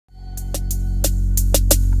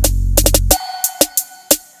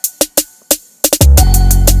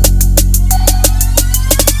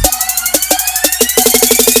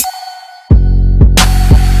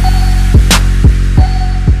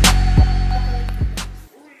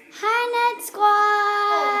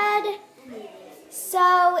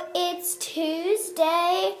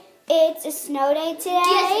snow day today.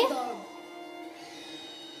 Yes, Mom.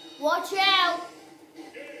 Watch out.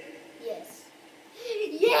 Yes.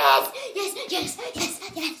 Yes, yes, yes, yes,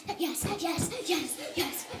 yes, yes, yes, yes,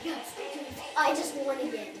 yes, yes. I just won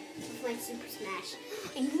again with my Super Smash.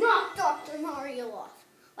 I knocked Dr. Mario off.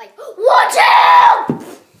 Like, watch out!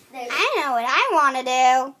 I know what I want to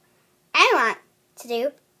do. I want to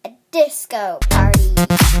do a disco party.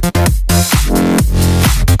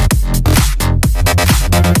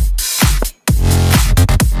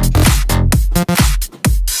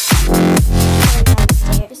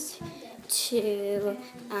 To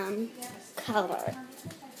color.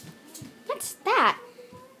 What's that?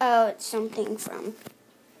 Oh, it's something from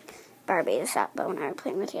Barbie, the shop bow and I were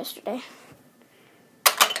playing with yesterday.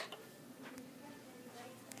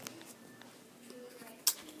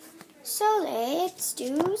 So let's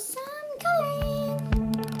do some coloring.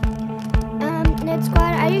 Ned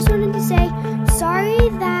Squad, I just wanted to say sorry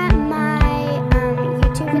that my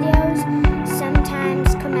YouTube videos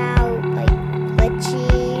sometimes come out like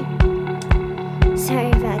glitchy.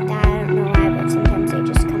 Sorry about that. I don't know why, but sometimes they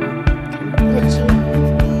just come out kind of glitchy.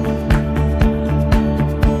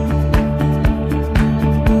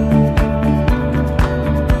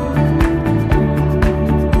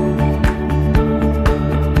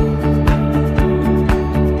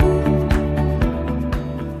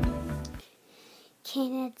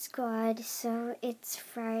 Squad, so it's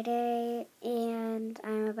Friday and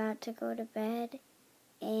I'm about to go to bed,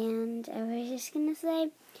 and I was just gonna say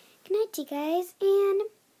good night to you guys and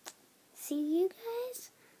see you guys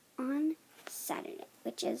on Saturday,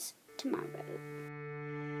 which is tomorrow.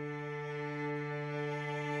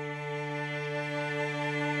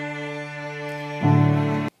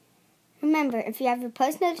 Remember, if you have your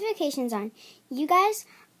post notifications on, you guys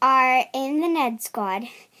are in the Ned Squad.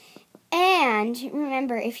 And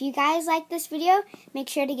remember, if you guys like this video, make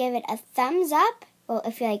sure to give it a thumbs up. Well,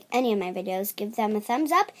 if you like any of my videos, give them a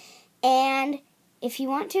thumbs up. And if you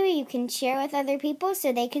want to, you can share with other people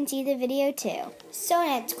so they can see the video too. So,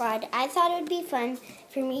 Ned Squad, I thought it would be fun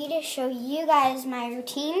for me to show you guys my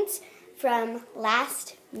routines from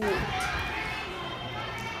last meet.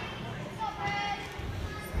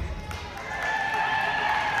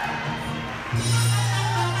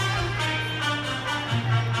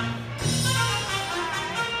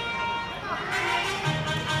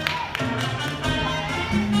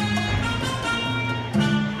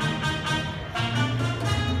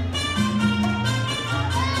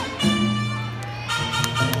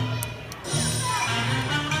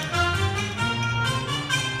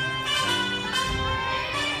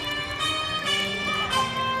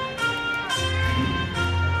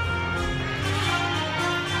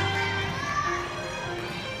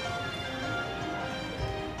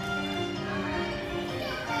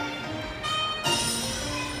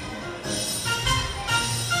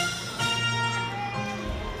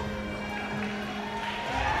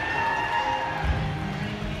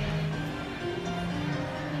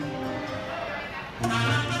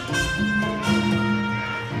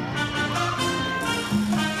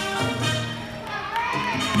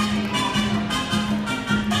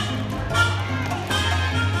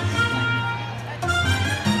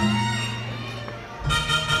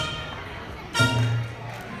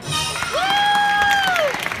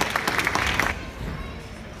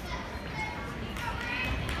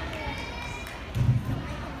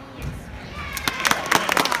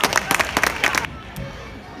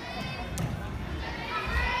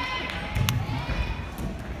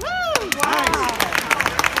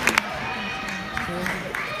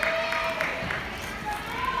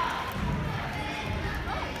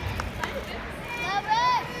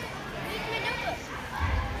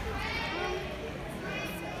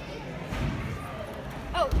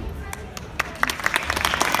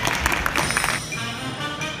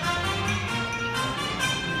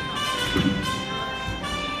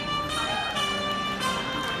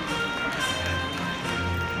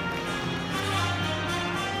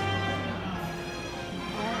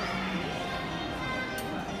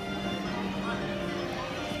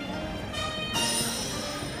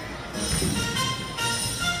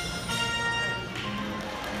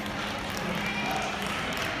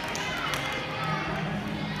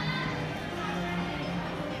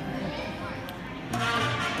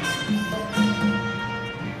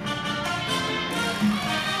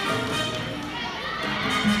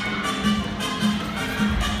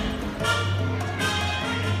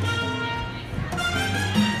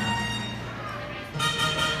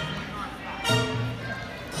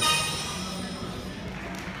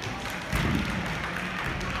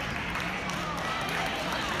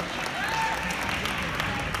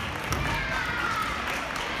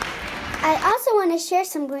 I also want to share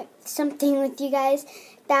something with you guys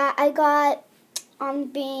that I got on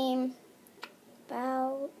Beam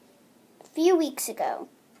about a few weeks ago.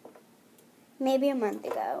 Maybe a month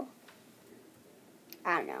ago.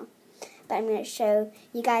 I don't know. But I'm going to show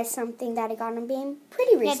you guys something that I got on Beam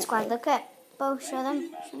pretty recently. Ned Squad, look at both. Show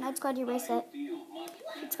them. Show Ned Squad your bracelet.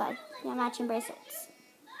 Ned Squad, yeah, matching bracelets.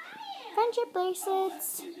 Friendship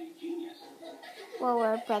bracelets. Well,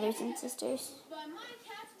 we're brothers and sisters.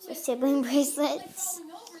 So sibling bracelets.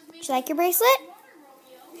 Do you like your bracelet?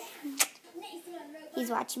 He's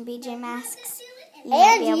watching PJ Masks. You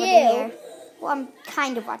might be able to hear. Well, I'm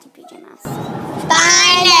kind of watching PJ Masks.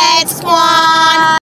 Bye, Ned Squad.